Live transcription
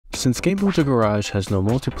Since Game Builder Garage has no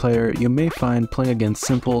multiplayer, you may find playing against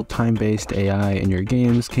simple time-based AI in your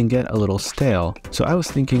games can get a little stale, so I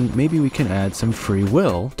was thinking maybe we can add some free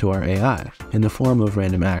will to our AI in the form of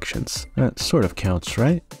random actions. That sort of counts,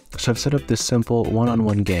 right? So I've set up this simple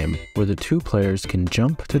one-on-one game where the two players can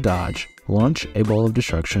jump to dodge, launch a ball of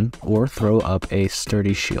destruction, or throw up a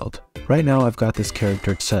sturdy shield. Right now I've got this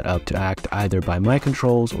character set up to act either by my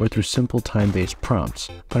controls or through simple time-based prompts,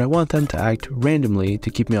 but I want them to act randomly to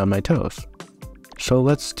keep me on my toes. So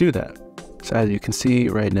let's do that. So as you can see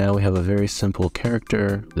right now we have a very simple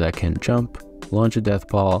character that can jump, launch a death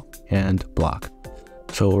ball, and block.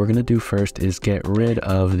 So what we're going to do first is get rid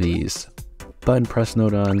of these button press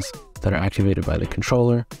nodons that are activated by the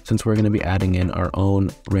controller, since we're going to be adding in our own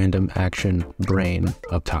random action brain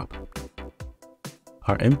up top.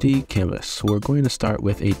 Our empty canvas, we're going to start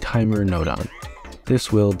with a timer nodon.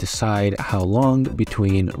 This will decide how long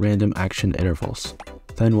between random action intervals.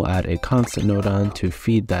 Then we'll add a constant nodon to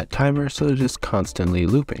feed that timer so it is constantly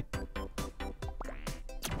looping.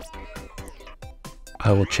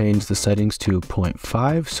 I will change the settings to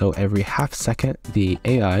 0.5, so every half second the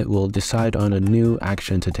AI will decide on a new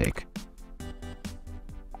action to take.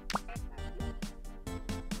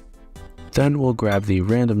 Then we'll grab the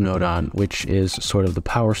random nodon, which is sort of the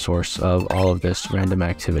power source of all of this random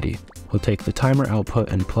activity. We'll take the timer output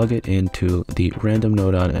and plug it into the random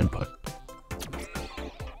nodon input.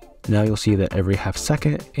 Now you'll see that every half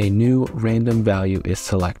second a new random value is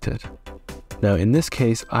selected. Now in this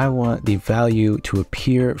case, I want the value to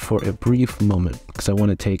appear for a brief moment because I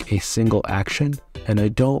want to take a single action and I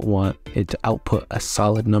don't want it to output a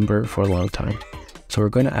solid number for a long time. So we're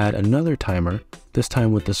going to add another timer, this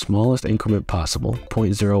time with the smallest increment possible,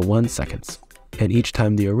 0.01 seconds. And each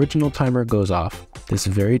time the original timer goes off, this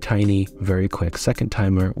very tiny, very quick second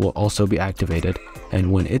timer will also be activated.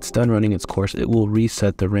 And when it's done running its course, it will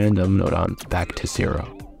reset the random nodon back to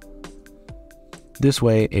 0. This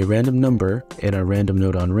way, a random number in a random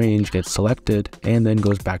nodon range gets selected and then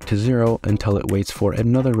goes back to 0 until it waits for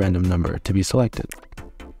another random number to be selected.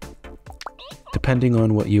 Depending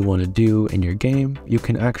on what you want to do in your game, you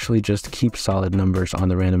can actually just keep solid numbers on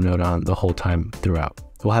the random nodon the whole time throughout.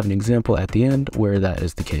 We'll have an example at the end where that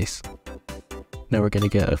is the case. Now we're going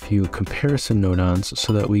to get a few comparison nodons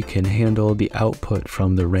so that we can handle the output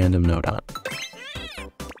from the random nodon.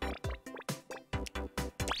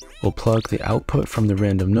 We'll plug the output from the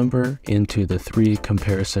random number into the 3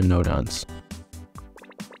 comparison nodons.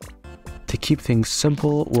 To keep things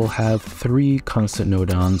simple, we'll have 3 constant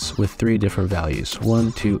nodons with 3 different values,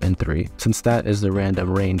 1, 2, and 3, since that is the random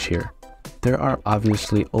range here. There are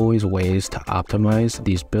obviously always ways to optimize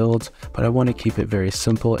these builds, but I want to keep it very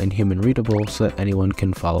simple and human readable so that anyone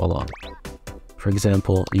can follow along. For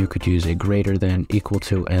example, you could use a greater than, equal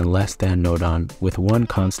to, and less than nodon with one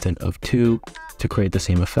constant of 2 to create the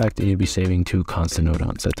same effect, and you'd be saving 2 constant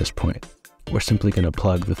nodons at this point. We're simply going to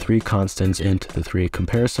plug the 3 constants into the 3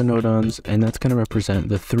 comparison nodons, and that's going to represent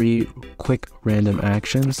the 3 quick random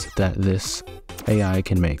actions that this AI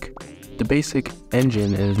can make. The basic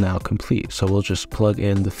engine is now complete, so we'll just plug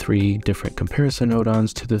in the 3 different comparison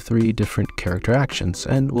nodons to the 3 different character actions,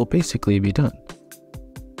 and we'll basically be done.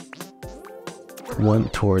 One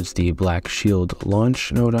towards the black shield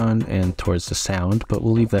launch nodon and towards the sound, but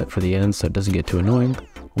we'll leave that for the end so it doesn't get too annoying.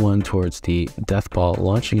 One towards the death ball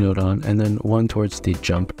launching nodon, and then one towards the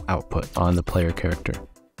jump output on the player character.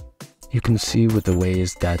 You can see with the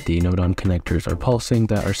ways that the nodon connectors are pulsing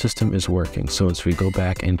that our system is working. So once we go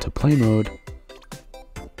back into play mode,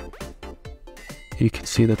 you can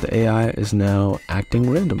see that the AI is now acting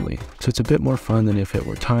randomly. So it's a bit more fun than if it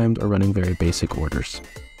were timed or running very basic orders.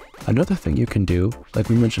 Another thing you can do, like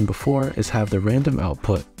we mentioned before, is have the random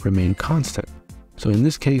output remain constant. So in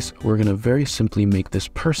this case, we're going to very simply make this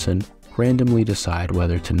person randomly decide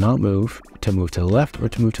whether to not move, to move to the left, or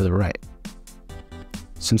to move to the right.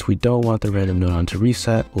 Since we don't want the random nodon to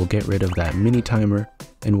reset, we'll get rid of that mini timer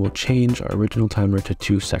and we'll change our original timer to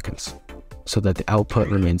 2 seconds so that the output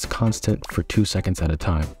remains constant for 2 seconds at a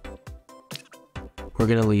time. We're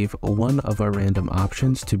going to leave one of our random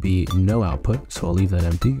options to be no output, so I'll leave that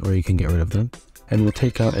empty, or you can get rid of them. And we'll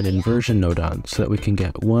take out an inversion nodon so that we can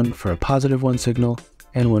get one for a positive 1 signal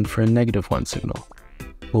and one for a negative 1 signal.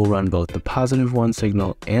 We'll run both the positive 1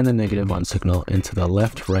 signal and the negative 1 signal into the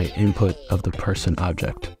left-right input of the person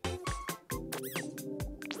object.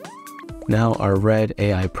 Now our red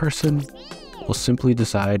AI person will simply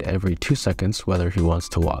decide every 2 seconds whether he wants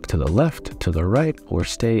to walk to the left, to the right, or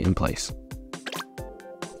stay in place.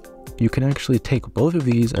 You can actually take both of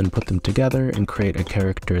these and put them together and create a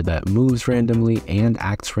character that moves randomly and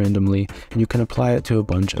acts randomly, and you can apply it to a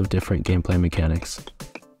bunch of different gameplay mechanics.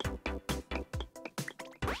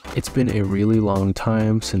 It's been a really long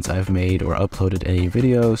time since I've made or uploaded any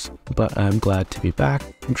videos, but I'm glad to be back.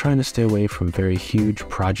 I'm trying to stay away from very huge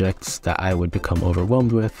projects that I would become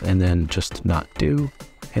overwhelmed with and then just not do,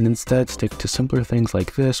 and instead stick to simpler things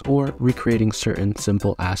like this or recreating certain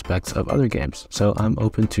simple aspects of other games, so I'm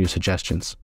open to suggestions.